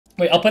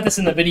Wait, I'll put this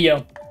in the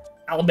video.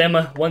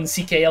 Alabama won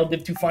CKL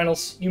Div 2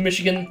 finals. You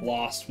Michigan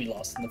lost. We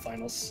lost in the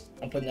finals.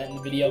 I'm putting that in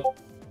the video.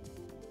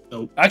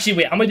 Nope. Actually,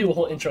 wait. I'm gonna do a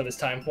whole intro this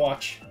time.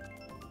 Watch.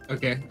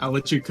 Okay, I'll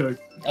let you cook.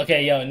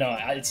 Okay, yo, no,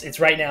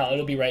 it's right now.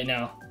 It'll be right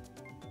now.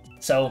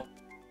 So,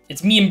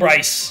 it's me and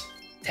Bryce.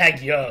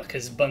 Tag ya,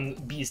 because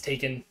B is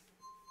taken.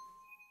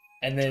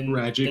 And then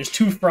Tragic. There's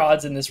 2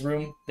 frauds in this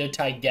room. They're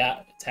tag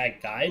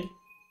guide.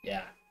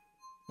 Yeah.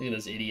 Look at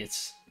those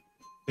idiots.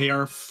 They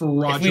are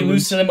fraudulent. If we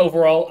lose to them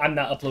overall, I'm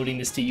not uploading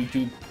this to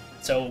YouTube.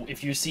 So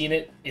if you're seeing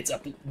it, it's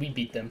up. We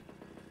beat them.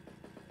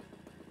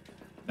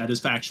 That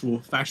is factual.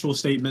 Factual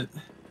statement.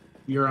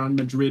 We are on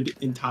Madrid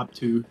in top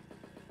 2.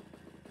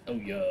 Oh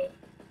yeah.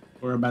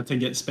 We're about to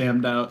get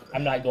spammed out.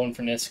 I'm not going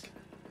for Nisk.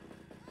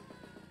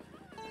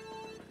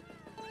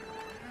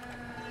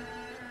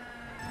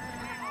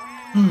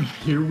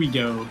 Here we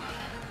go.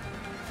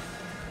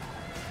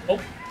 Oh,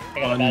 I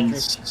got a bad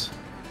Buns. drift.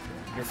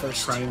 Your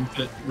first.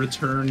 Triumphant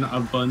return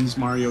of Buns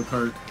Mario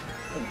Kart.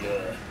 Oh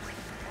yeah.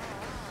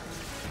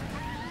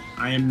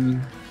 I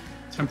am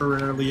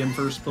temporarily in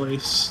first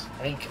place.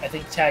 I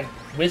think tag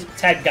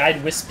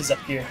guide Wisp is up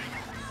here.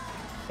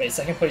 Wait,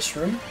 second place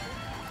Shroom?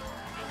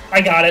 I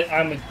got it.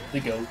 I'm the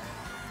GOAT.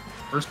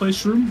 First place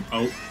Shroom?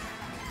 Oh.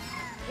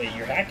 Wait,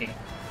 you're hacking.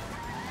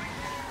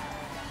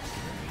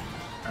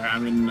 Alright,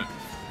 I'm in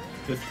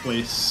 5th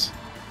place.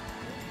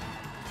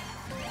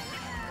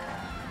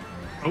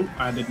 Oh,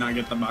 I did not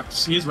get the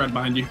box. He is right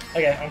behind you.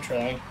 Okay, I'm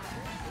trailing.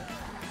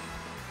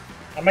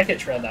 I might get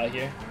trailed out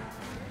here.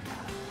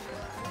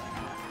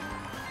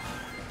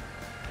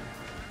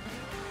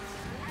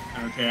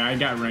 Okay, I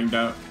got ranked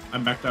out. I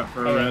backed out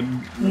for a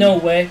red. No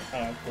way.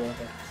 Oh, cool.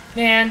 Okay.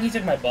 Man, he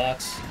took my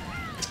box.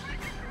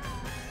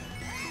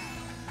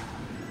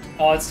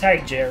 Oh, it's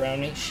tag J around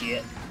me.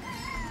 Shit.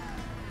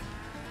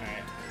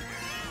 Alright.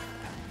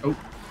 Oh,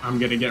 I'm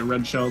gonna get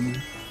red shelled.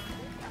 Never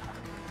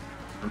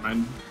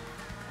mind.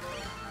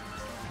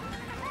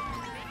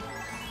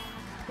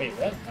 Wait,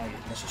 what? Oh, you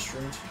must have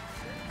shroomed.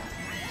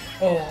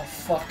 Oh,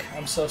 fuck.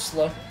 I'm so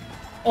slow.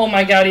 Oh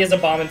my god, he has a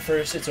bomb in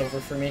first. It's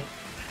over for me.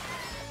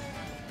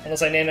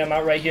 Unless I name him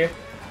out right here.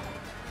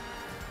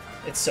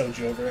 It's so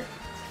over.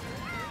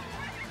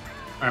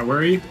 Alright, where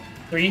are you?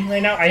 3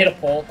 right now? I hit a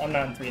pole. I'm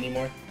not in 3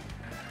 anymore.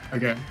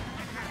 Okay.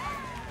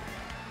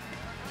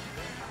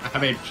 I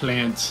have a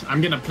plant. I'm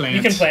gonna plant.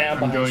 You can plant. I'm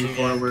behind going you,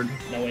 forward.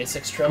 Yeah. No way.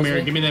 6 trails. Come here,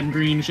 me. give me them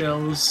green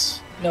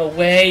shells. No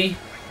way.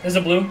 There's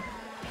a blue.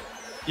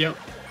 Yep.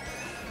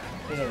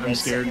 There's a red. I'm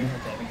scared. Second.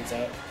 Okay, I think it's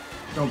out.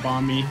 Don't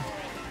bomb me.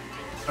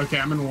 Okay,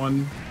 I'm in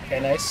 1. Okay,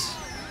 nice.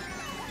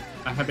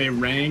 I have a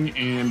ring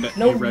and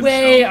No a red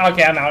way! shell.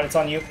 Okay, I'm out. It's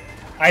on you.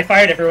 I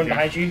fired everyone Okay.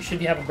 behind you. You should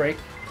have a break.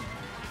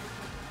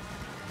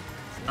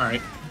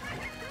 Alright.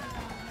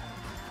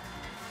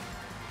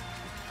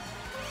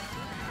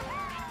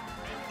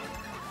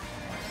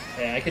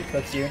 Yeah, I could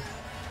cook you.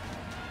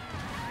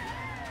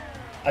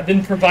 I've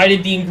been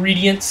provided the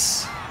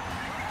ingredients.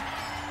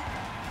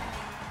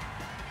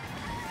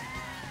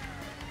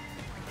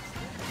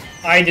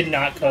 I did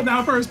not cook.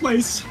 Now first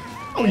place.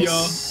 Oh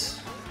Nice.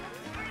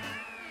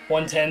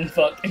 110,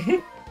 fuck.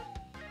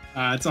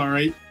 it's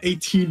alright.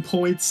 18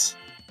 points.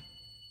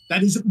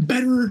 That is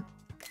better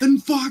than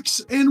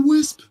Fox and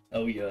Wisp.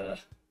 Oh yeah.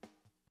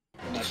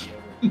 It might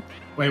be over.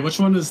 Wait, which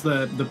one is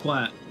the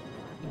plat?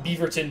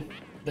 Beaverton,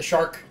 the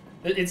shark.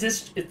 It's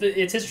his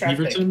track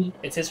Beaverton? pick.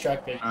 It's his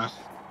track pick. Well,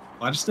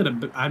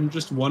 I'm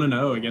just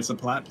 1-0 against a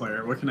plat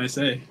player. What can I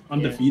say?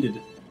 Undefeated.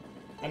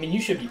 I mean,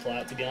 you should be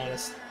plat, to be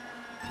honest.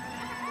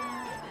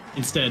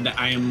 Instead,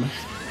 I am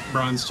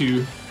bronze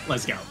 2.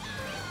 Let's go.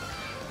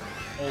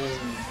 Oh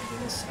my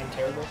goodness, I'm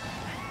terrible.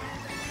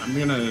 I'm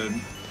gonna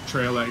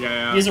trail that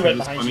guy out. He has a red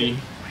 'cause it's behind you.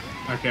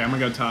 Okay, I'm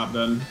gonna go top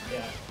then.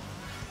 Yeah.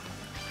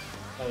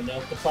 Oh no,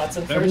 the plat's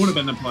in That first. would have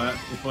been the plat,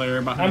 the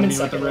player behind I'm in me with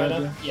the second right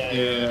red. now. Yeah.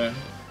 Yeah.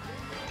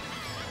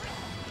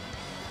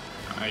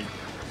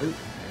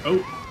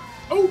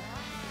 Oh.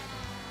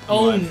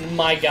 Oh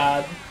my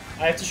god.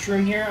 I have to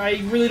stream here.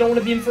 I really don't want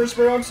to be in first,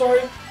 bro. I'm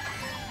sorry.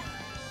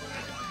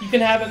 You can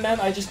have it, man.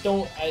 I just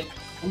don't.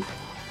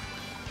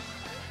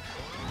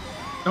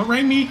 Don't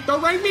rain me!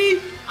 Don't rain me!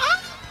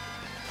 Ah!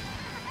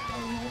 Oh,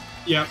 no.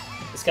 Yep.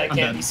 This guy I'm can't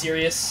dead. be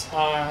serious.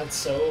 It's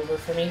so over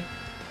for me.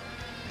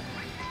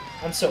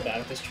 I'm so bad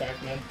at this track,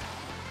 man.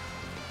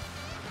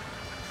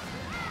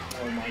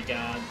 Oh my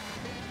god.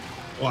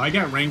 Well, I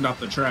got ranked off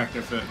the track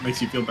if it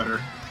makes you feel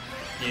better.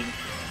 Dude.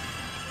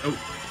 Oh.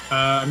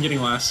 I'm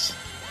getting last.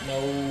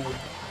 No.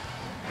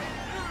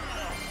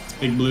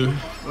 Big Blue.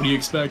 What do you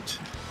expect?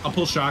 I'll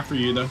pull shock for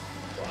you, though.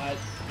 What?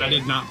 I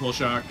did not pull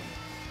shock.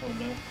 Oh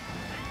no.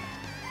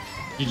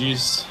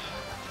 GG's.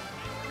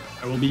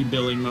 I will be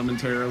billing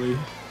momentarily.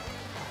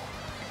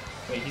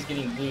 Wait, he's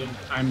getting glued.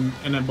 I'm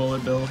in a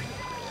bullet bill.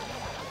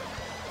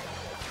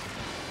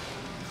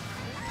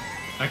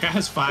 That guy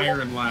has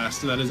fire in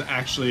last. That is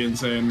actually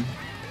insane.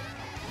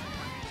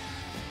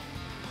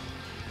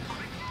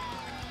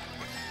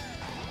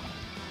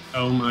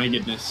 Oh my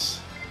goodness.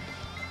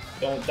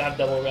 Don't have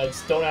double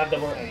reds. Don't have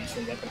double. Oh, you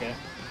shouldn't get okay.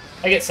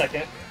 I get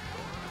second.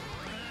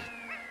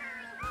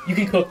 You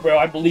can cook, bro.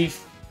 I believe.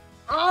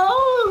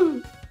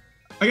 Oh!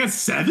 I got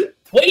 7?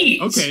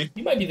 Wait! Okay.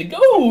 You might be the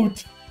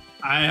GOAT!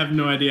 I have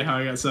no idea how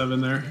I got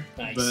 7 there.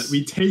 Nice. But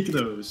we take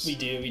those. We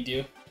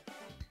do.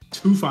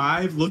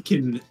 2-5,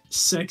 looking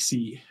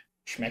sexy.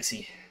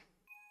 Schmexy.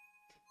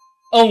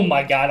 Oh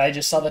my god, I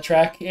just saw the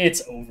track.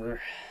 It's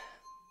over.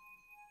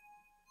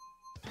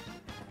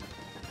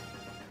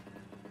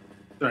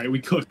 Alright, we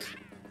cook.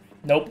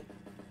 Nope.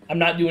 I'm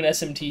not doing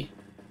SMT.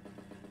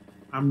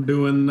 I'm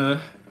doing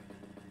the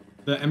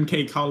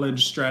MK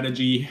College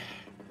strategy.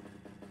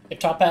 If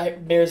Top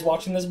Hat Bear's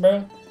watching this,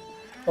 bro.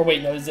 Or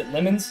wait, no, is it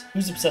Lemons?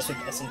 Who's obsessed with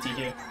SMT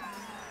here?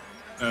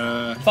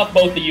 Fuck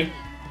both of you.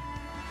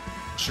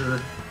 Sure.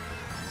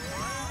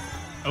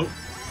 Oh.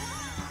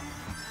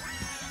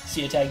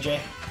 See you, Tag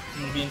J.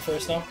 I'm gonna be in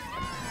first now.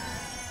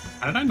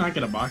 How did I not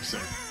get a box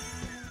there?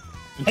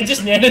 I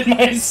just netted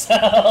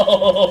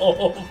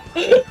myself!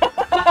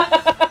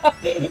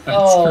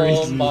 Oh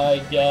crazy.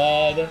 my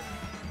god.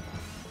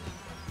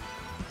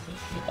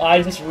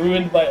 I just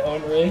ruined my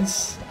own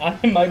race. I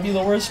might be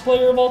the worst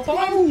player of all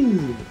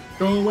time. Whoa!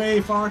 Go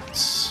away,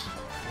 Fox.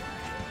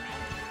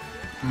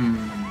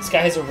 This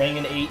guy has a ring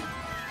in 8.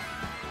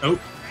 Oh.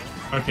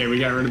 Okay, we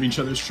got rid of each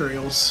other's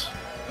trails.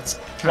 That's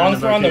kind Long of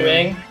throw on the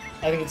okay. ring.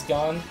 I think it's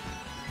gone.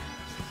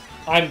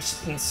 I'm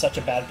in such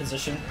a bad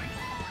position.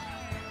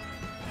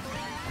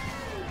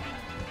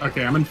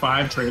 Okay, I'm in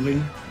 5,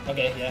 trailing.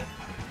 Okay, yeah.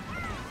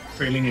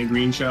 Trailing a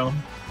green shell.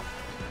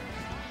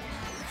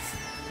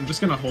 I'm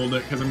just gonna hold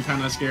it because I'm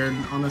kind of scared,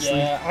 honestly.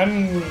 Yeah,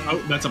 I'm...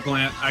 Oh, that's a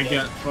plant. I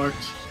get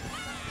fucked.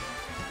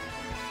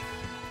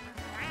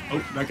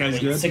 Oh, that guy's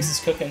Wait, good. 6 is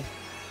cooking.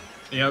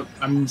 Yep,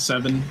 I'm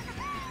 7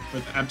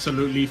 with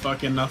absolutely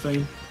fucking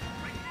nothing.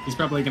 He's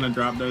probably gonna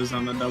drop those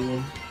on the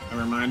double.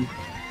 Never mind.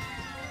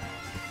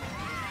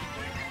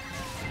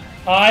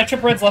 I have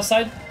triple reds left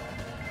side.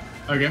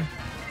 Okay.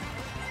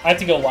 I have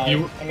to go wide.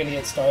 You- I'm gonna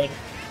get started.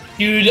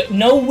 Dude,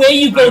 no way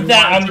you go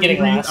that. I'm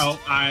getting last. Oh,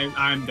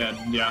 I'm dead.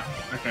 Yeah.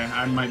 Okay,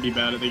 I might be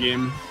bad at the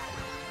game.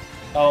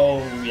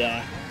 Oh,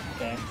 yeah.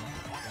 Okay.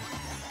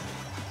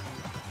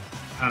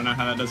 I don't know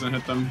how that doesn't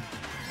hit them.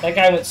 That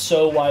guy went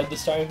so wide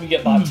this time. We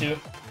get bot 2.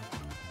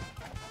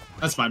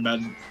 That's my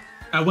bad.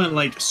 I went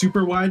like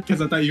super wide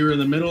because I thought you were in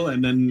the middle,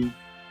 and then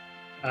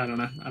I don't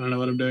know. I don't know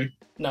what I'm doing.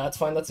 No, it's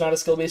fine. That's not a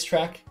skill-based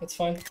track. That's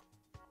fine.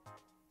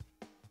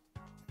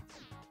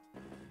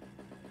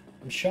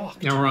 I'm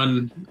shocked. Now we're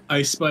on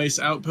Ice Spice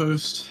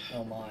Outpost.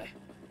 Oh my.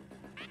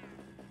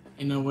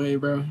 Ain't no way,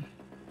 bro. What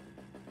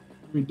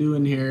are we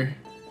doing here?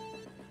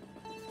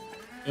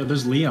 Yo,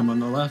 there's Liam on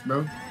the left,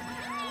 bro.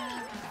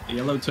 The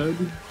yellow toad.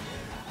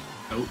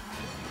 Nope.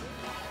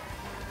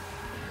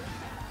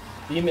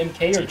 Liam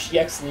MK or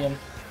GX Liam?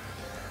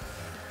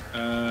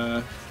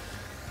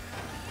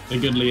 The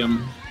good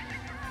Liam,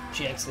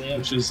 GX Liam.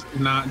 which is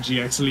not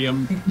GX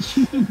Liam.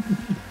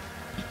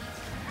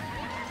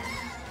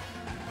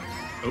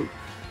 Oh.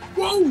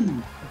 Whoa!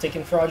 I'm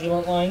taking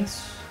fraudulent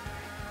lines.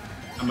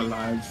 I'm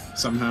alive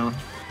somehow.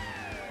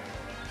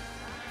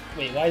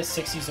 Wait, why is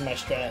 6 using my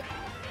strat?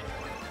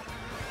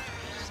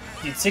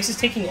 Dude, 6 is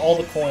taking all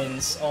the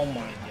coins. Oh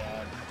my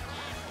god.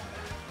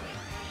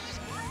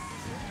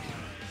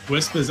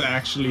 Wisp is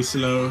actually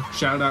slow.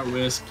 Shout out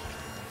Wisp.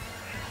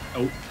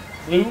 Oh,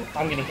 Blue,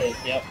 I'm getting hit.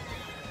 Yep.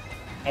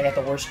 I got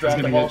the worst I was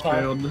draft gonna of all get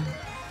time. trailed.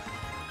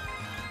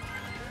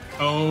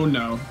 Oh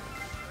no.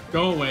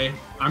 Go away.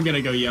 I'm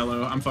gonna go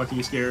yellow. I'm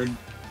fucking scared.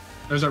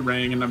 There's a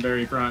ring and I'm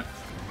very front.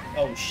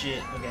 Oh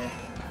shit, okay.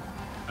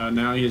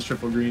 Now he has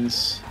triple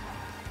greens.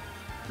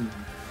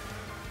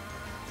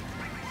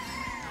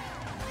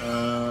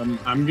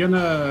 I'm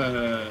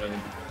gonna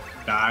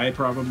die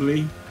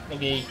probably.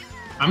 Okay.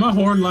 I'm a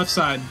horn left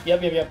side.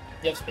 Yep. You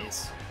have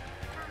space.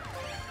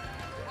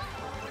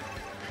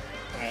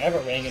 Alright, I have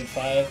a ring in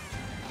 5.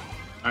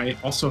 I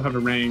also have a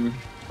ring,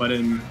 but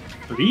in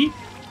 3?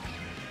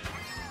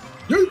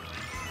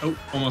 Oh,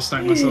 almost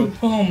sniped myself.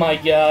 Oh my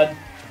god.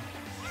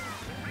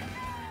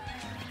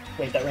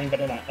 Wait, that ring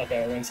better not.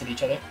 Okay, our rings hit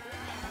each other.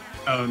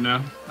 Oh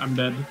no, I'm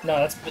dead. No,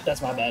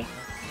 that's my bad.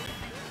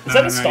 Is No,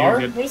 that no, a star?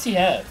 you're What good. does he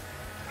have?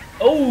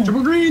 Oh!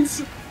 Triple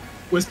greens!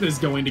 Wisp is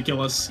going to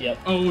kill us. Yep.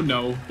 Oh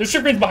no. There's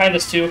triple greens behind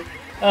us too.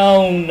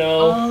 Oh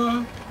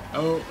no.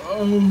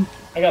 Oh.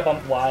 I got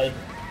bumped wide.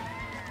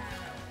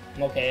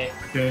 I'm okay.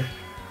 Okay.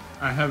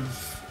 I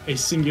have a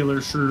singular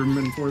shroom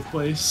in 4th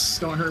place.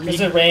 Don't hurt me.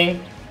 There's a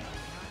ring.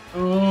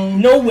 Oh.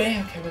 No way.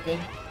 Okay, we're good.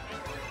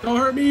 Don't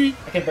hurt me.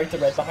 I can break the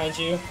red behind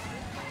you.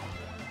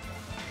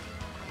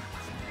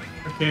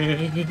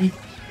 Okay.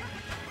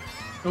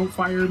 Don't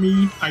fire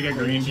me. I got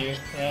green. You.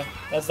 Yeah,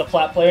 that's the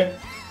flat player.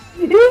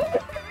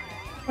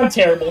 I'm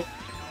terrible.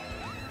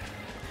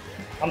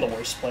 I'm the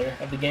worst player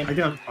of the game. I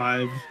got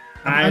 5.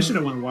 I should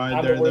have went wide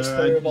I'm there, the worst though.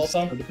 player I of all just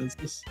time. started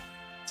this.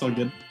 It's all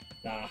good.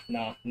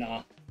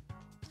 Nah.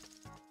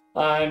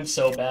 I'm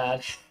so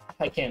bad.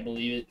 I can't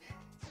believe it.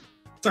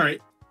 It's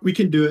alright. We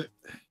can do it.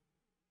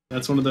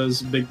 That's one of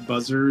those big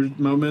buzzer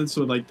moments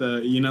with like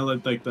the, you know,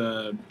 like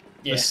the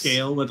Yes.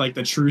 scale with like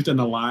the truth and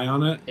the lie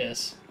on it.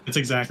 Yes. It's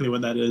exactly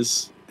what that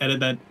is. Edit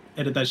that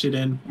Edit that shit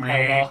in. Hell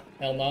no.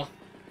 Hell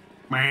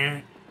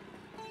no.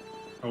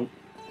 Oh.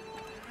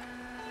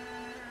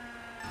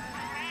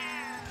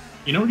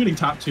 You know we're getting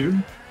top 2?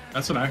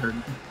 That's what I heard.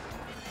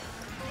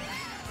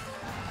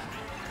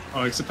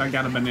 Oh, except I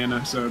got a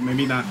banana, so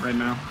maybe not right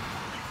now.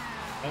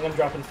 I think I'm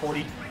dropping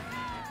 40.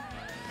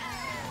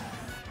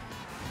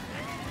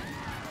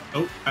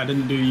 Oh, I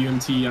didn't do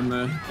UMT on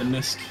the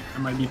NISC. I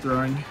might be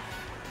throwing.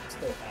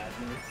 Still bad,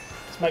 man.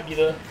 This might be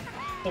the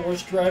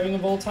worst driving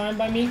of all time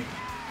by me.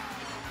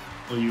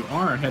 Well, you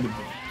are ahead of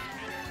me.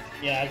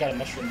 Yeah, I got a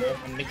mushroom, bro.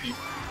 I'm Mickey.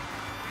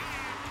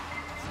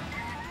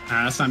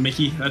 Ah, that's not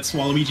Mickey. That's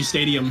Waluigi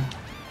Stadium.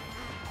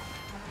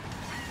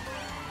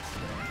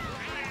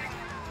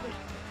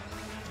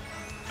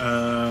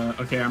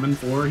 Okay, I'm in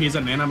 4. He's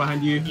a Nana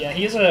behind you. Yeah,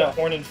 he has a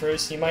horn in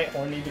first. He might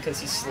horn me because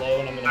he's slow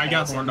and I'm gonna I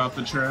got pass horned him. off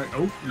the track.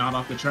 Oh, not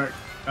off the track.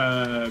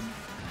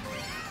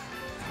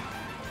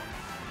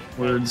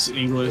 Words,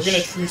 English. We're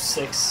gonna truce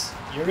 6.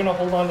 You're gonna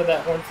hold on to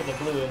that horn for the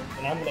blue,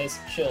 and I'm gonna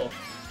chill.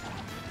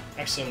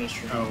 Actually, I'm gonna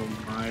shroom.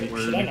 Oh my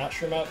word. Should I not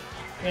shroom out?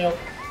 Well,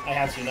 I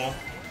have to now.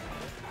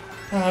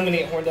 I'm gonna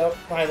get horned out.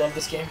 I love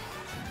this game.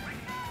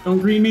 Don't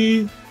green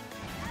me.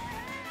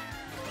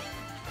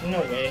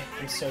 No way.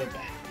 I'm so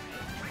bad.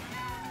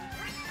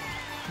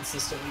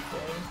 Consistently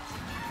playing.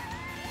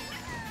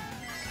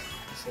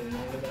 So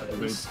none of that at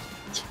least.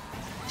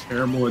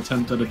 Terrible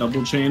attempt at a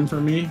double chain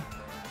for me.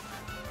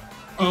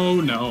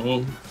 Oh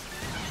no.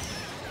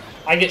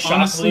 I get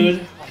shot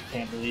glued. I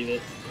can't believe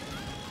it.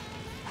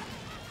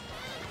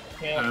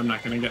 Yeah. I'm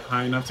not gonna get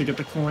high enough to get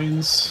the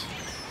coins.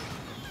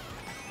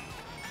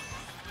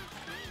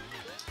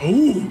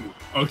 Oh,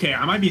 okay,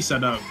 I might be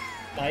set up.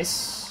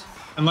 Nice.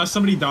 Unless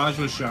somebody dodged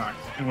with shock,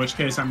 in which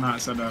case I'm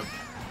not set up.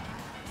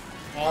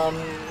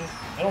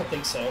 I don't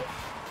think so.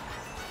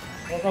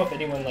 I don't know if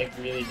anyone, like,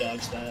 really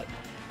dodged that.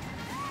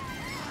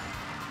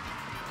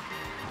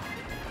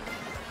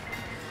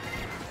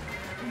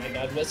 Oh my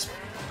god, Wisp.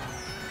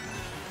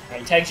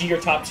 Alright, Tag G, your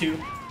top 2.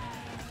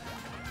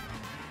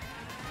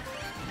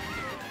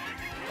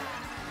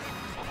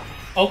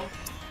 Oh,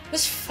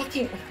 this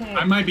fucking...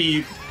 I might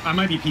be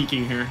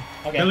peeking here.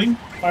 Okay, Killing?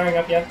 firing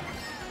up, yeah.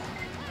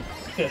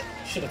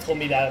 Should have told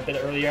me that a bit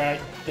earlier. I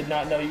did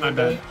not know you were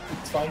going.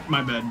 It's fine.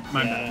 My bad.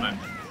 My bad.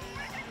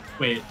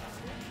 Wait.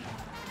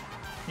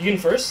 You getting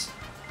first?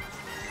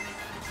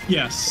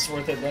 Yes. It's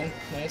worth it then.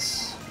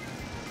 Nice.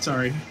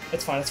 Sorry.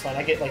 It's fine, it's fine.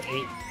 I get like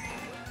 8.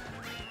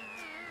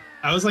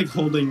 I was like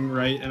holding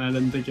right and I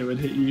didn't think it would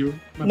hit you.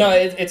 No,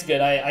 it's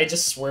good. I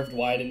just swerved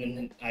wide and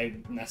then I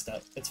messed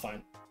up. It's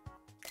fine.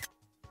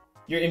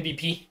 You're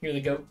MVP. You're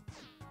the GOAT.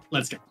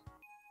 Let's go.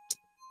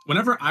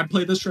 Whenever I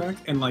play this track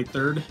and like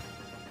 3rd,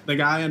 the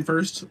guy in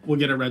 1st will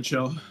get a red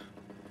shell.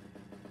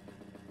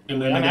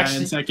 And then the guy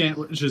in 2nd,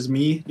 which is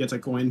me, gets a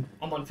coin.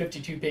 I'm on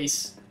 52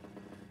 pace.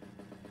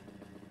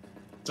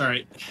 It's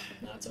alright.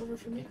 Nah, it's over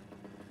for me.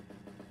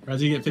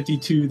 As you get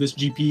 52 this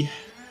GP.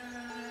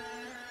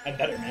 I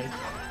better, man.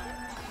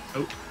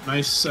 Oh,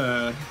 nice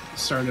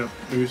startup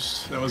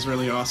boost. That was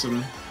really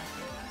awesome.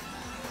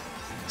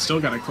 Still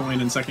got a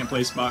coin in 2nd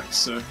place box,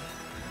 so...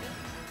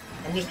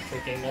 I'm just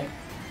tricking, man.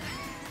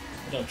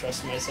 I don't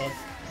trust myself.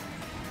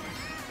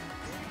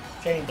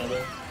 Training double.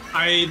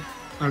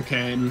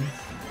 Okay. Did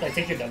I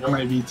take your double? I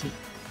might be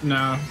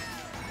no.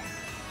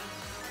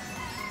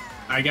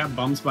 I got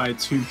bumped by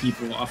 2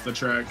 people off the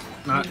track.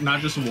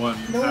 Not just one.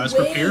 No I was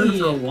way. prepared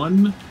for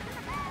one.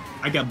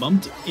 I got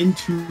bumped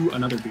into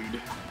another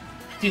dude.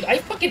 Dude, I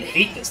fucking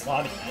hate this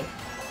lobby, man.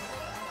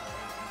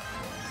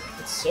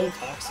 It's so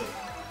toxic.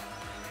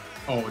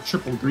 Oh,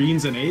 triple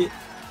greens and 8?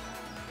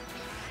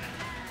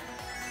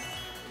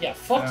 Yeah,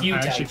 fuck you, I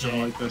Tag actually J.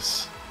 don't like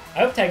this. I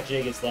hope Tag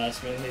J gets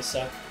last, man. They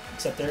suck.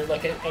 Except they're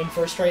like in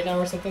 1st right now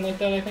or something like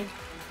that, I think.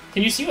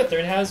 Can you see what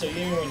 3rd has? Are you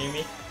anywhere near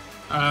me?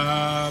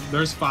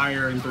 There's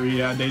fire in 3.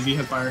 Yeah, Daisy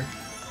has fire.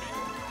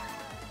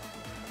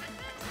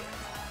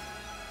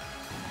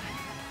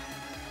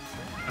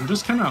 I'm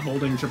just kind of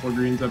holding triple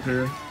greens up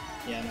here.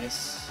 Yeah,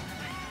 nice.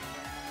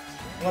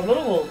 I'm a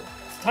little...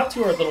 Top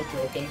 2 are a little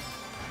broken.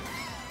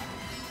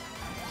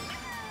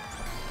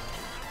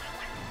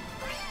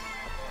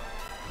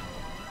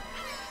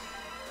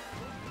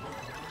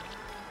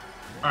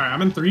 Alright,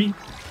 I'm in 3.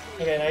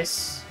 Okay,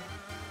 nice.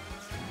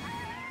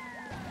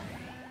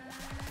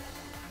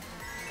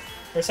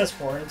 First has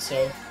horn,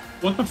 so...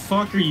 What the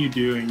fuck are you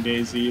doing,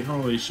 Daisy?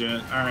 Holy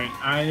shit. Alright,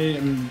 I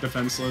am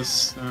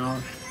defenseless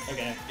now.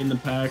 Okay. In the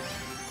pack.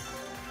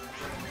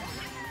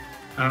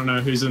 I don't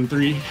know who's in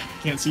 3.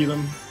 Can't see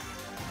them.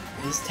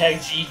 This is Tag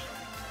G.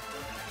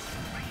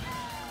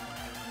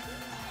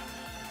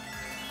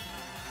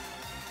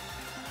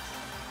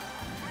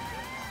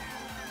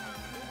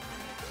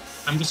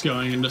 I'm just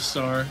going into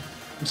star.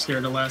 I'm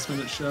scared of last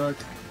minute shock.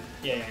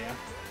 Yeah.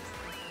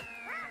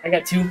 I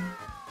got 2.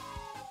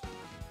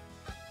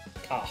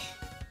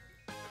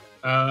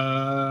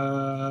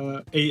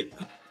 Ah. 8.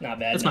 Not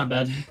bad. That's not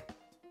bad.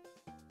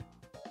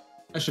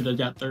 I should have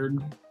got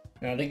 3rd.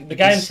 No, the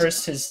guy in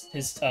 1st,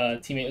 his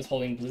teammate was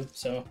holding blue,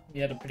 so he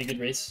had a pretty good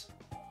race.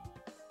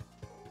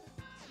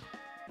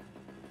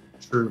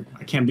 True.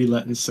 I can't be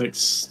letting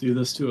 6 do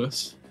this to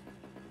us.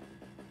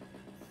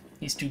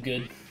 He's too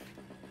good.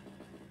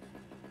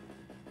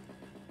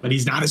 But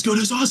he's not as good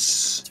as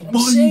us. That's what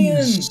I'm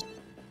saying.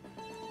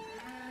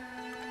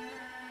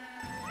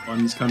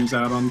 Buns comes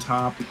out on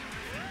top.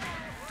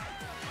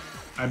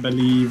 I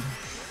believe.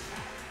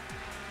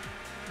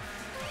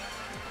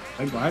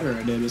 That glider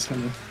I did is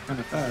kind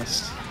of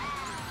fast.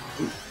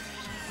 Ooh.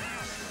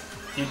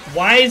 Dude,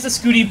 why is the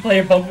Scooty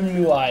player bumping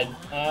me wide?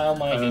 Oh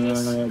my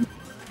goodness.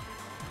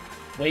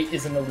 Weight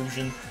is an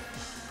illusion.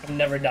 I'm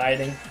never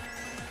dieting.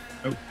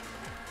 Oh.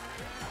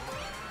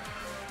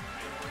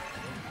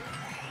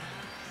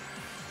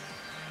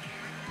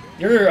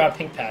 You're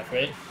pink path,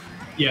 right?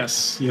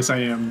 Yes, yes I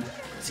am.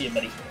 See you,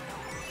 buddy.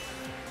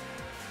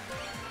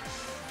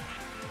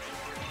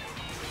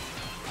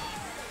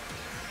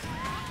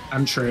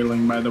 I'm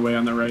trailing, by the way,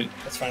 on the right.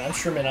 That's fine. I'm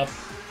shrimming up.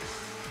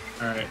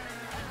 All right.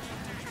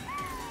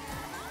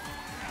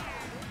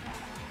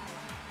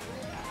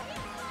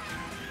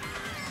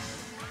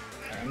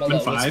 I'm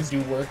gonna let Wisp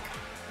do work.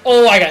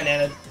 Oh, I got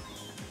nanoed.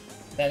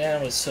 That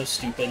nano was so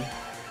stupid.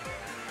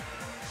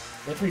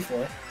 We're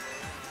 3-4.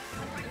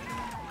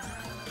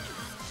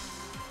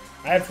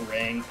 I have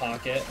Rang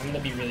pocket. I'm gonna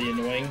be really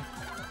annoying.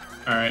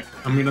 All right,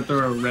 I'm gonna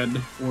throw a red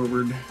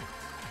forward.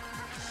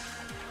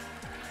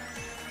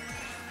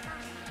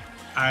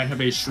 I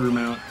have a shroom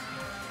out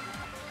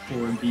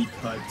for beat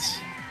putts.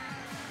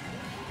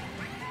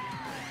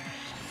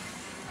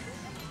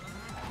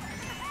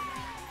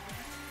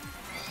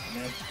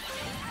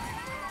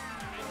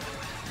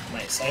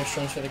 Nice. I have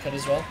shrooms for the cut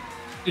as well.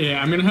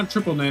 Yeah, I'm gonna have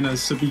triple nanas,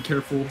 so be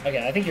careful.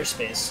 Okay, I think you're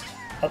spaced.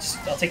 I'll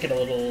take it a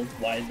little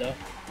wide though.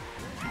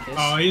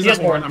 Oh, he's a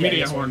horn. I'm gonna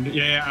get horned.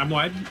 Yeah, I'm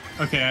wide.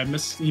 Okay,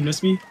 you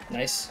missed me.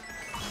 Nice.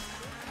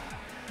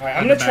 Alright,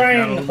 I'm gonna try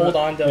and hold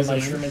on to my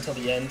shroom until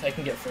the end. I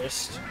can get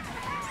first.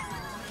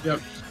 Yep.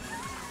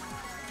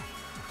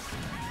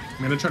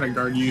 I'm gonna try to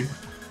guard you.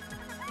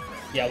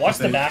 Yeah, watch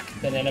the back,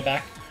 banana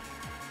back,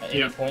 at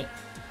any point.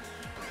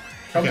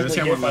 Probably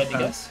okay, here if I had to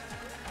guess.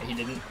 Okay, he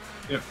didn't.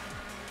 Yep.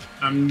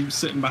 I'm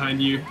sitting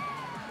behind you.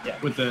 Yeah.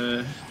 With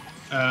the,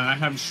 I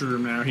have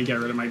shroom now. He got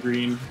rid of my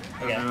green.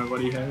 Okay. I don't know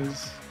what he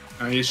has.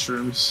 He has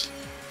shrooms.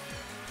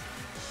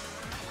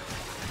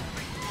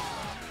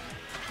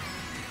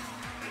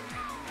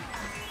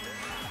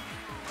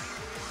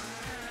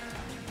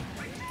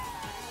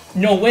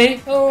 No way!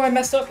 Oh, I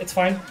messed up. It's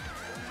fine.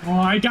 Oh,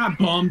 I got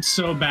bumped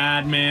so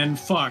bad, man.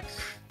 Fuck.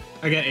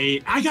 I got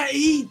 8. I got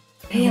 8!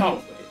 Damn.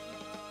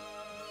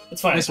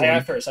 It's fine. Nice I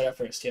got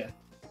first, yeah.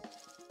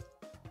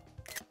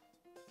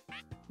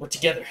 We're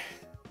together.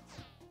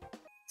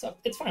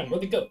 It's fine. We're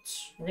the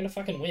GOATs. We're gonna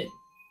fucking win.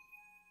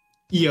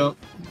 Yup.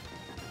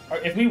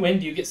 If we win,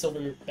 do you get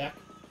silver back?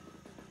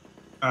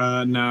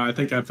 No, I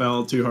think I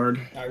fell too hard.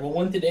 Alright, we'll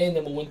win today and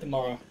then we'll win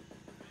tomorrow.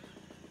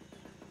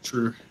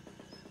 True.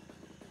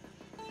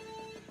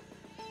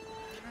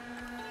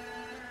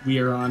 We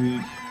are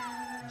on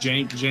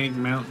Jank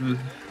Mountain.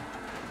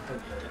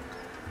 Okay.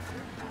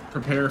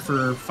 Prepare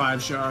for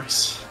 5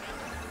 shocks.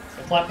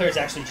 The flat player is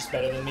actually just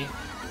better than me.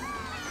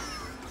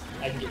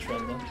 I can get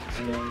tread though.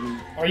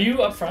 Are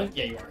you up front?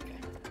 Yeah, you are. Okay.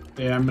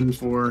 Yeah, I'm in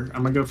 4.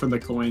 I'm gonna go for the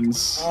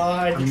coins.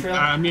 I'm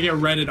gonna get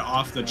redded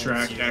off the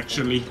track,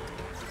 actually.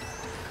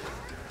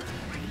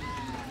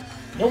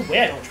 No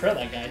way I don't trail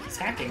that guy. He's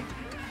hacking.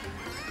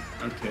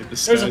 Okay,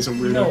 this guy's a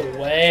weirdo. No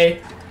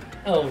way.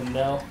 Oh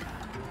no.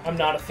 I'm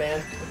not a fan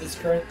of this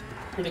current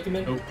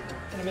predicament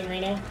that I'm in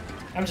right now.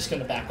 I'm just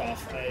gonna back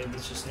off.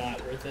 It's just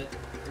not worth it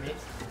for me.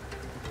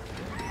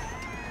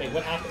 Wait,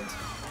 what happened?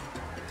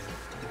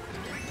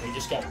 We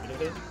just got rid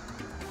of it?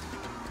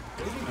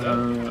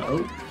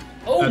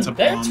 Oh,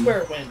 that's where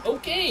it went.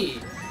 Okay.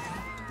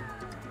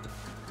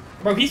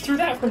 Bro, he threw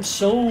that from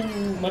so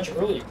much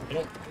earlier.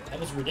 That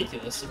was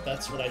ridiculous if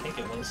that's what I think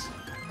it was.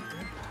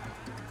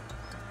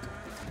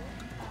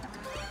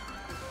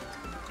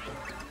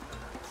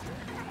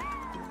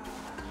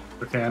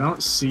 Okay, I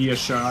don't see a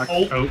shock.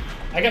 Oh,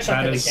 I got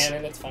shot in the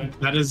cannon, it's fine.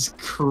 That is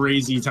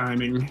crazy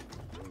timing.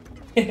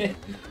 Wait,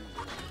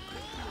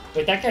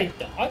 that guy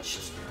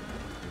dodged?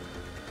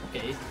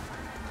 Okay.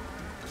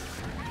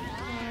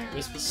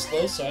 Wisp is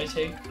slow, so I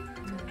take...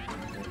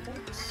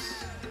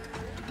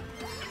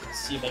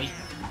 See you, buddy.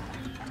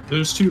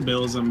 There's 2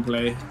 bills in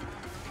play.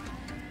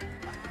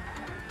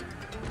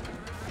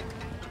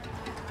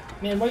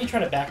 Man, what are you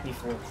trying to back me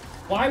for?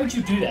 Why would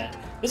you do that?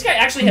 This guy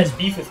actually has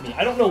beef with me.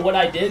 I don't know what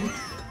I did.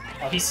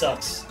 Oh, he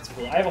sucks. It's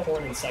cool. I have a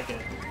horn in second.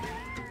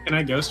 Can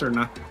I ghost or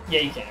not? Yeah,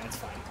 you can. It's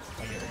fine.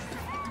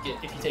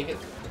 If you take it.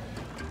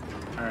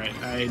 Alright,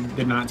 I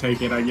did not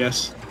take it, I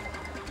guess.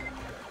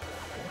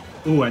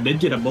 Ooh, I did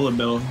get a bullet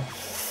bill.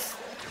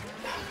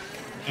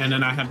 And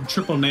then I have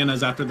triple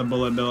nanas after the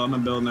bullet bill. I'm a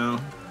bill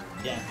now.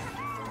 Yeah.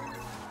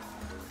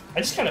 I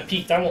just kind of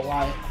peeked, I won't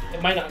lie.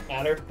 It might not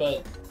matter,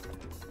 but...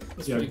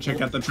 Yeah,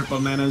 check out the triple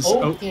nanas.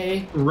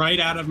 Okay. Oh, right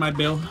out of my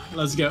bill.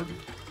 Let's go.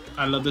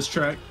 I love this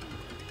track.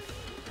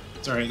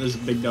 It's alright, there's a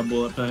big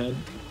double up ahead.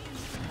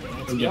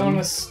 Yeah, to be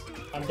honest,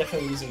 I'm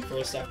definitely losing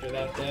first after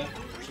that, though,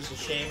 which is a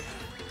shame.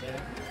 Yeah.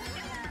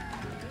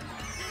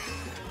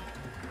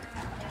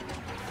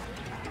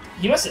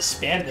 You must have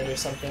spammed it or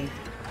something.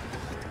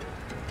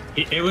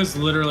 It was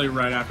literally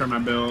right after my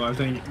bill. I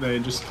think they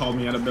just called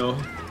me out of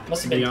bill.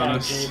 Must have been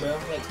Tag J, bro.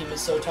 That team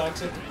is so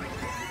toxic.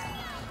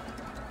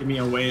 Get me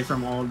away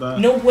from all of that.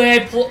 No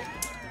way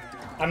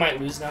I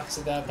might lose now because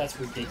of that. That's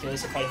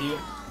ridiculous if I do.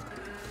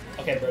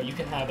 Okay, bro, you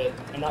can have it.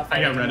 I'm not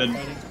fighting. I got redded.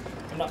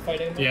 I'm not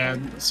fighting. Yeah,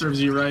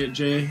 serves you right,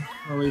 Jay.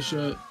 Holy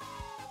shit.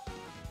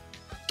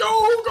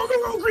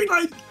 Go, green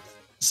light!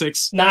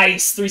 6.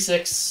 Nice,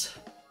 3-6.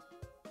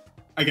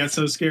 I got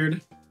so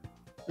scared.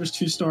 There's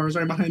 2 stars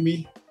right behind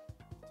me.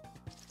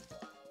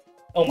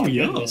 Oh my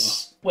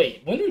goodness.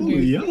 Wait, when did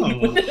we...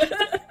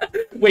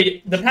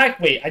 Wait,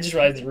 I just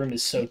realized the room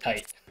is so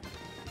tight.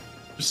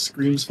 Just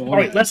screams falling.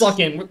 Alright, let's lock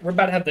in. We're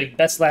about to have the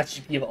best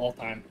last GP of all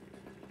time.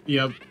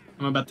 Yep.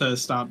 I'm about to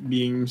stop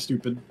being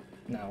stupid.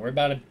 No, we're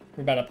about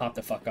to pop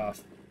the fuck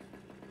off.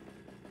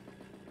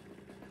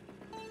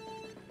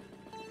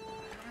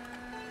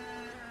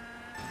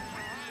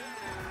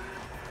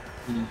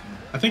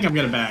 I think I've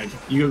got a bag.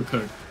 You go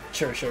cook.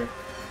 Sure.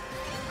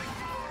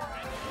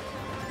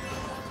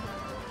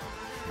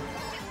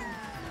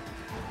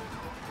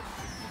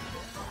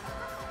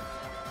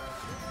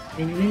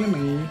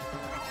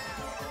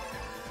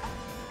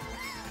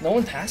 No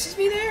one passes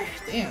me there?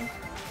 Damn.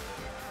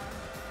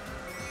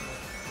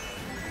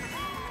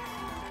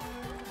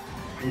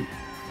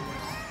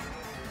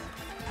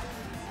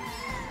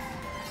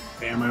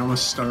 Damn, I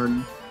almost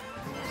starred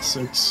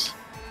 6.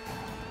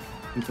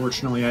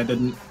 Unfortunately, I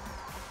didn't.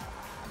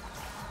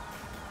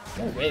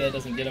 No way that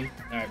doesn't get him.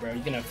 Alright, bro,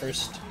 you can have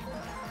first.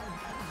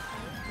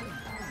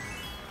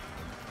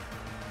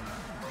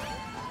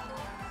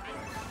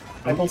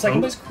 I pulled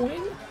second place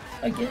coin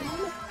again.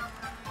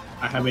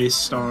 I have a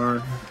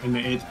star in the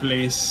 8th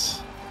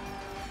place.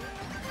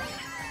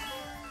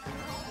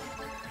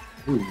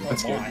 Ooh,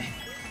 that's good.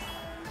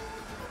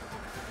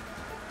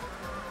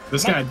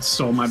 This guy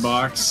stole my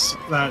box.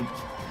 That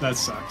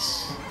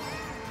sucks.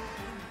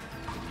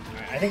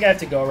 I think I have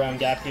to go around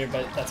gap here,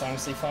 but that's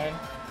honestly fine.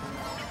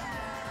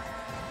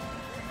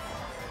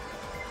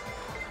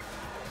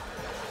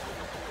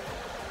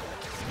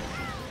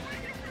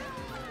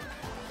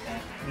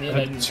 I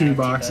had 2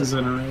 boxes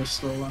in a row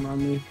stolen on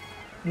me.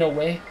 No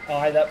way.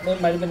 Oh, that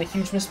might have been a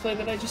huge misplay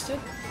that I just did.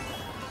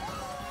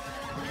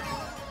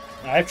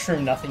 I have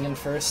trimmed nothing in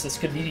first. This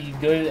could be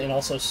good and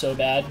also so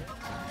bad.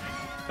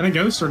 Can I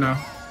ghost or no?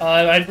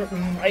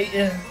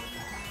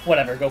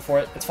 Whatever, go for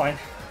it. It's fine.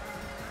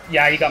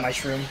 Yeah, you got my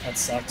shroom. That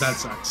sucks. That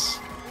sucks.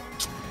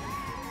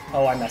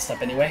 Oh, I messed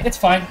up anyway. It's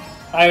fine.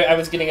 I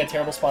was getting a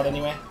terrible spot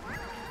anyway.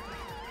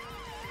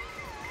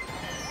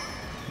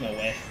 No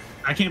way.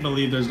 I can't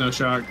believe there's no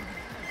shock.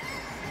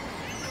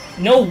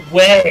 No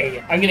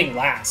way! I'm getting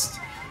last.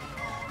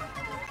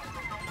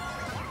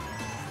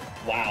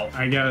 Wow.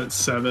 I got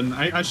 7.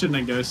 I shouldn't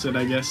have ghosted,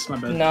 I guess. My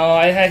bad. No,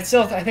 I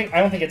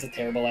don't think it's a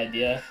terrible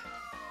idea.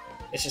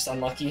 It's just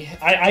unlucky.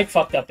 I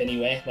fucked up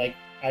anyway. Like,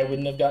 I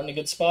wouldn't have gotten a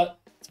good spot.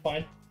 It's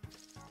fine.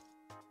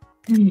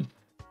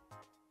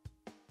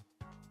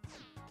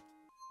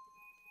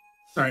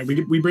 Alright,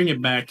 we bring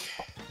it back.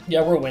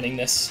 Yeah, we're winning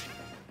this.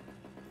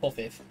 Full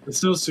faith. It's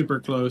still super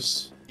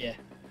close. Yeah,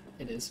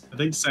 it is. I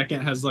think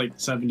second has like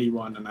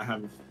 71 and I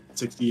have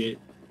 68.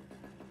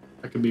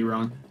 I could be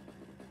wrong.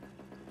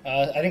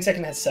 I think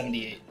second has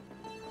 78.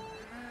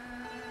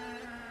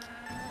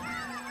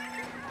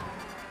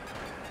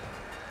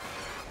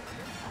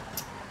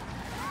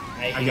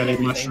 I got a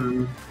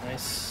mushroom.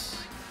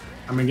 Nice.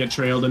 I'm gonna get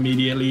trailed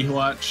immediately,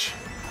 watch.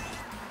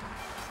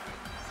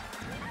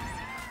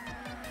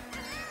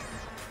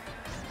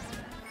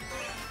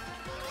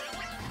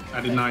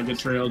 I did not get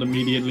trailed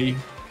immediately.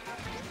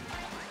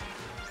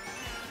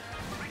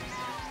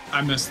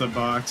 I missed the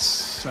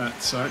box.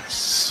 That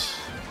sucks.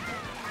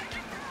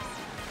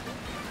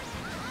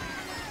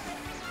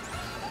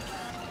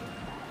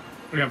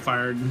 I got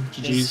fired.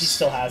 GG's. He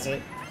still has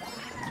it.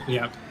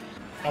 Yeah.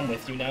 I'm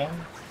with you now.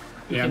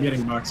 Yeah, I'm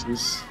getting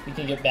boxes. We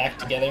can get back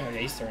together.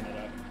 Okay, he's throwing it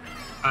up.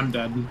 I'm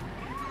dead.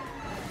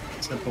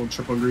 He's got pulled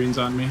triple greens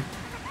on me.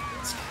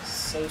 It's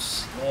so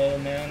slow,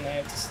 man. I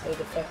have to slow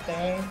the fuck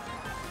down.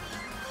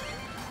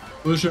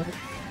 Blue shot.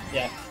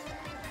 Yeah.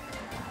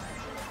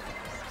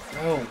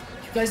 Bro, you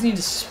guys need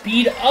to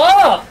speed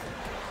up!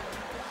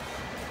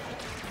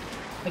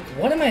 Like,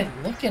 what am I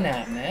looking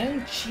at,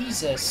 man?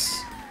 Jesus.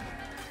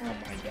 Oh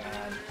my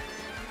god.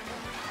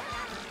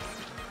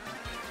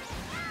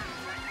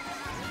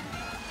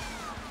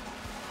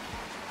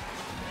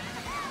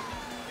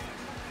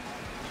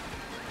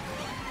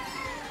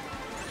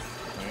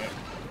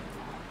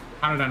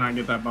 How did I not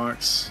get that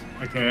box?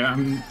 Okay,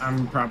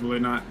 I'm probably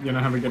not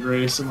gonna have a good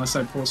race unless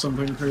I pull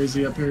something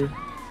crazy up here.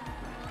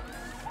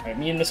 Alright,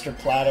 me and Mr.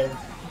 Platt are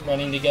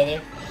running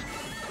together.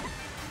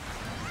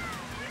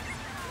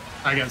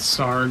 I got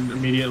starred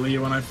immediately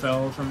when I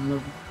fell from the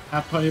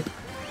half pipe.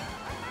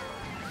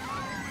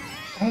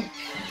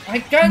 I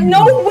got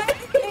no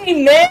way,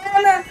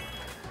 man!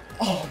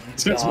 Oh my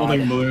This guy's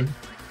holding blue.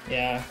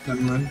 Yeah.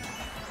 Never mind.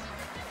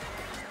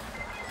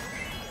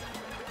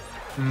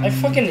 I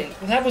fucking...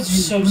 That was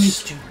so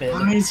stupid.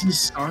 Why is he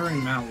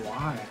starring that?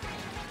 Why?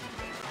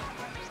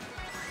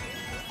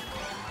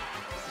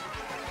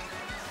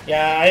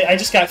 Yeah, I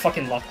just got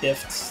fucking luck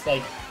diffs.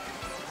 Like...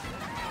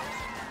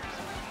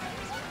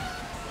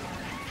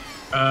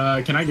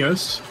 Can I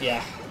ghost?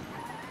 Yeah.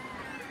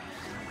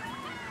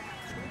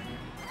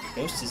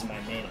 Ghost is my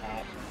main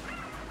op.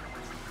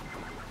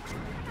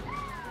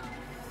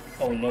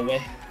 Oh, no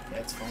way.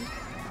 That's fine.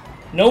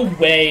 No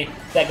way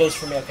that goes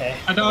for me. Okay.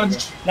 I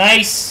dodged.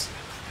 Nice!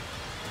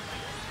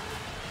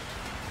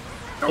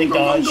 Big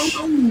dodge.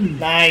 Go.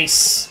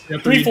 Nice. Yeah,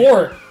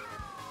 3-4.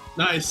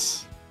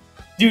 Nice.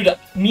 Dude,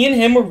 me and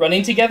him were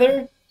running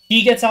together.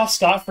 He gets off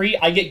scot-free,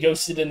 I get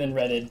ghosted and then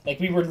redded. Like,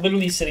 we were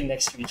literally sitting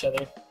next to each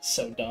other.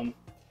 So dumb.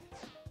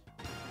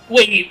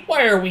 Wait,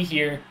 why are we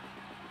here?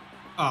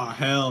 Oh,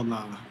 hell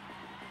nah.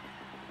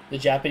 The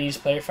Japanese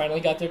player finally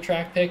got their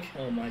track pick?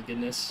 Oh my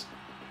goodness.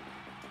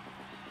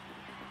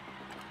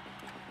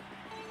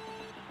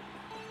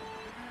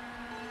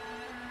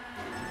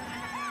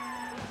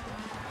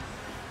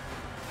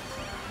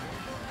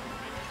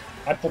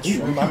 I pulled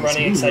shroom, I'm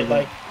running Excite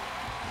Bike.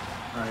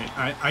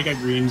 Alright, I got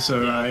green,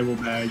 so yeah. I will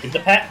bag. The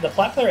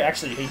plat player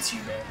actually hates you,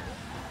 bro.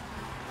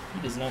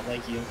 He does not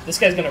like you. This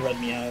guy's gonna red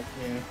me out.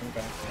 Yeah,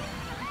 okay.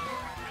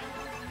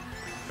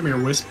 Come here,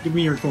 Wisp. Give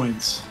me your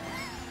coins.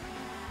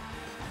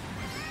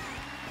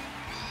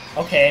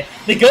 Okay,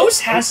 the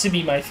ghost has to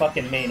be my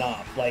fucking main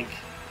op. Like,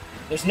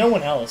 there's no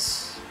one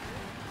else.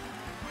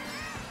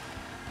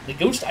 The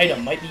ghost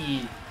item might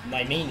be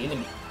my main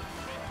enemy.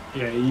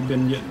 Yeah, you've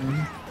been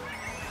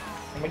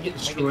getting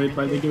destroyed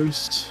by the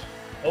ghost.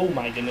 Oh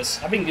my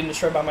goodness, I've been getting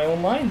destroyed by my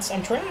own lines.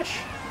 I'm trash.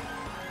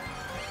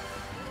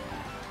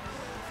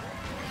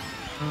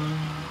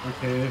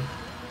 Okay.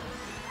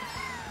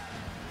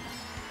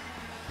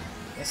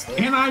 Yes,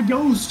 Can I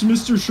ghost,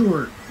 Mr.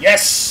 Short?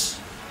 Yes!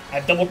 I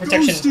have double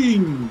protection.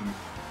 Ghosting!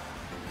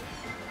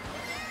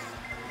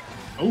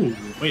 Oh,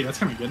 wait, that's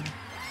kind of good.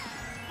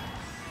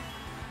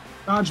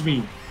 Dodge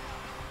me.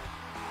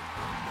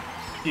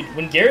 Dude,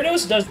 when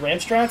Gyarados does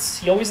ramp strats,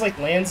 he always like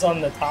lands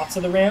on the tops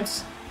of the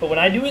ramps. But when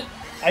I do it,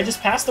 I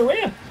just pass the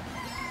ramp.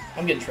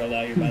 I'm getting trailed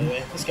out here, by the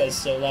way. This guy's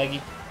so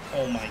laggy.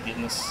 Oh my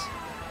goodness.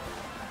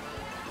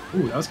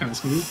 Ooh, that was kind of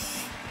smooth.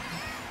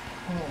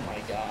 Oh my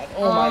god.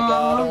 Oh my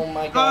god. Oh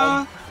my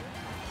god.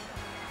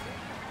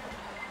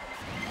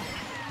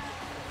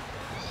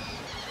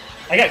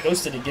 I got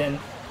ghosted again.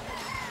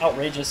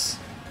 Outrageous.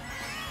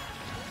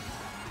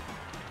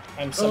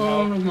 I'm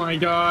somehow... Oh my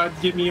god,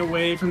 get me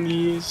away from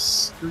these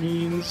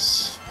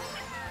screens.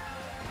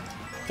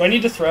 Do I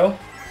need to throw?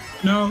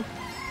 No.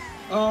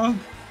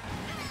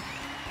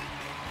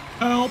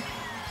 Help!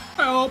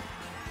 Help!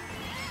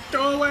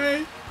 Go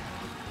away!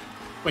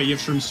 Wait, you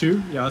have shrooms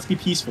too? Yeah, let's be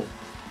peaceful.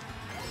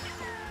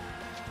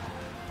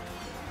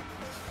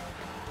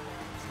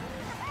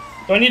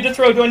 Do I need to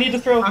throw? Do I need to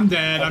throw? I'm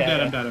dead, Okay,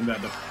 I'm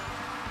dead.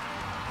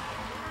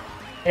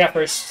 I got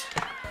first.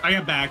 I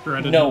got back,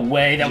 Reddit. No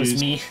way, that was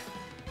me.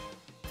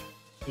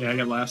 Yeah, I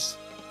got last.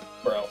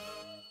 Bro.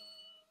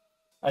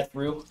 I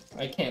threw.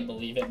 I can't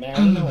believe it,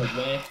 man. No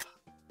way.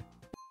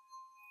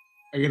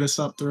 I gotta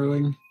stop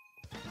throwing.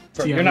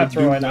 Bro, See, you're not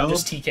throwing, I'm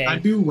just TKing. I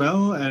do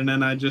well, and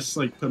then I just,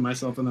 like, put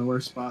myself in the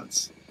worst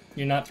spots.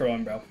 You're not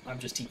throwing, bro. I'm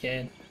just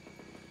TKing.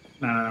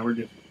 No, we're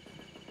good.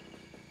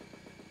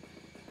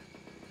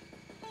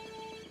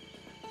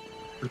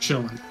 We're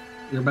chilling.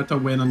 You're about to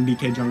win on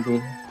DK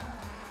Jungle.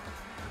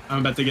 I'm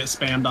about to get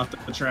spammed off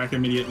the track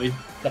immediately.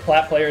 The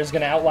plat player is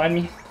gonna outline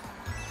me.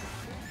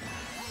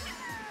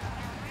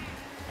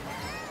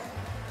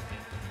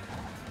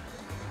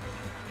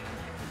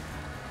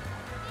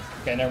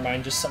 Okay, never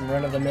mind. Just some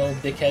run-of-the-mill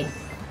dickhead.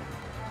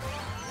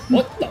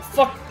 What the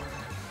fuck?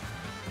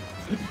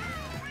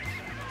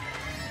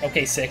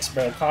 Okay, 6,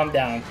 bro. Calm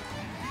down.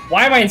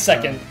 Why am I in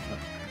second?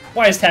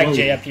 Why is Tag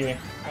J up here?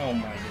 Oh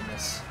my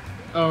goodness.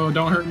 Oh,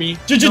 don't hurt me.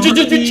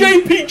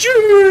 JPG!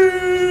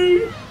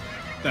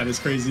 That is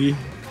crazy.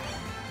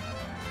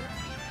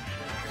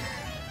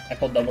 I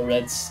pulled double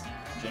reds.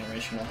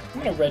 Generational.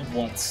 I'm gonna red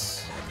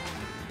once.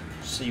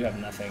 So you have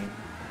nothing.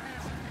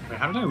 Wait,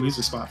 how did I lose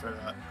a spot for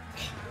that?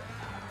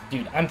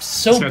 Dude, I'm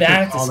so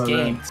bad at this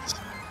game.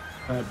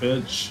 That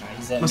bitch. Nah,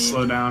 I'm gonna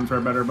slow down for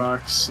a better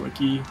box.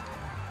 Lucky.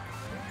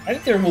 I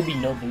think there will be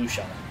no blue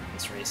shot in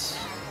this race.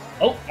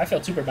 Oh, I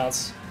failed super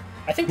bounce.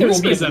 I think there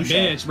will be a blue shot.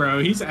 Bitch, bro.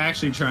 He's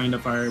actually trying to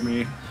fire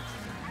me.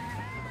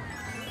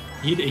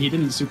 He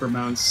didn't super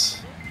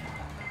bounce.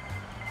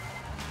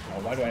 Oh,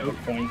 why do I have a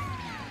coin?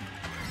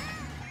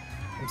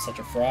 I'm such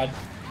a fraud.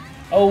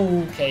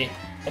 Oh, okay.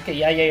 Okay,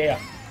 yeah.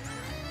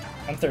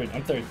 I'm third.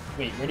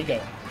 Wait, where'd he go?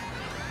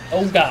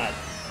 Oh, God.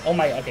 Oh,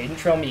 my... Okay, he didn't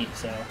trail me,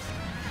 so...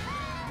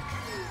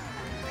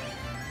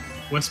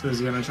 Wisp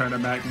is gonna try to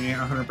back me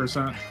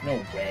 100%.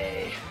 No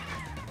way.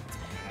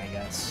 I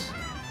guess.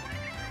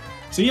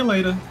 See you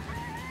later.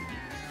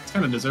 It's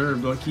kind of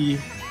deserved, lucky.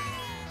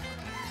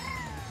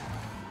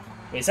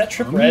 Wait, is that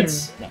trip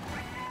reds? No.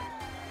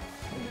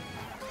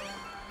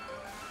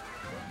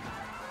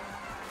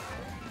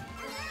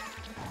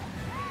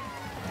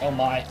 Oh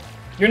my.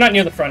 You're not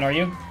near the front, are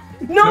you?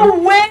 No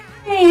way!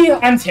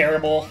 I'm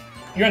terrible.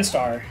 You're in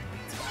star.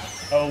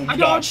 Oh, you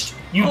dodged.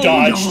 You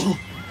dodged. No.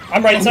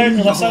 I'm right side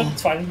or left side.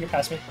 It's fine. You're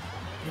past me.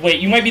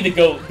 Wait, you might be the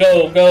goat.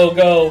 Go, go,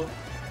 go.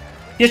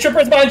 He has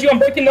trippers behind you. I'm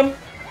breaking them.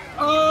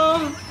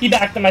 He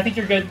backed them. I think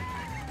you're good.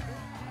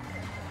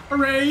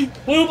 Hooray.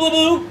 Blue, blue,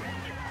 blue.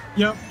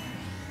 Yep.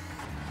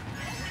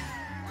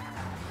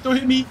 Don't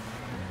hit me.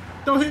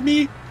 Don't hit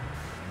me.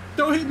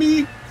 Don't hit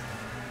me.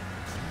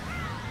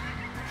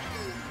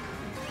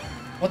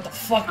 What the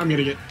fuck? I'm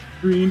gonna get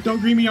green. Don't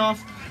green me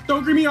off.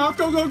 Don't green me off.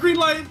 Go, go. Green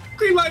light.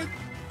 Green light.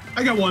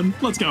 I got one.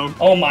 Let's go.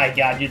 Oh my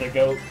god, you're the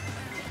goat.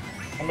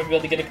 I'm gonna be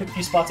able to get a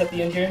few spots at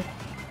the end here.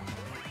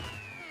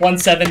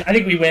 1-7. I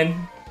think we win.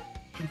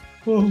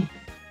 Oh.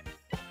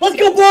 Let's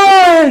go,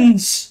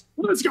 Morons!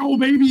 Let's go,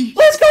 baby.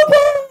 Let's go,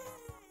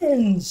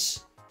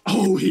 Morons!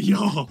 Oh,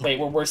 yo. Wait,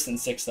 we're worse than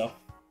 6, though.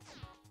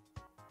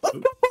 Let's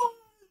go,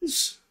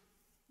 Morons!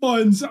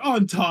 Buns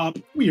on top.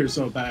 We are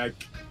so back.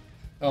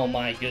 Oh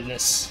my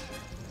goodness.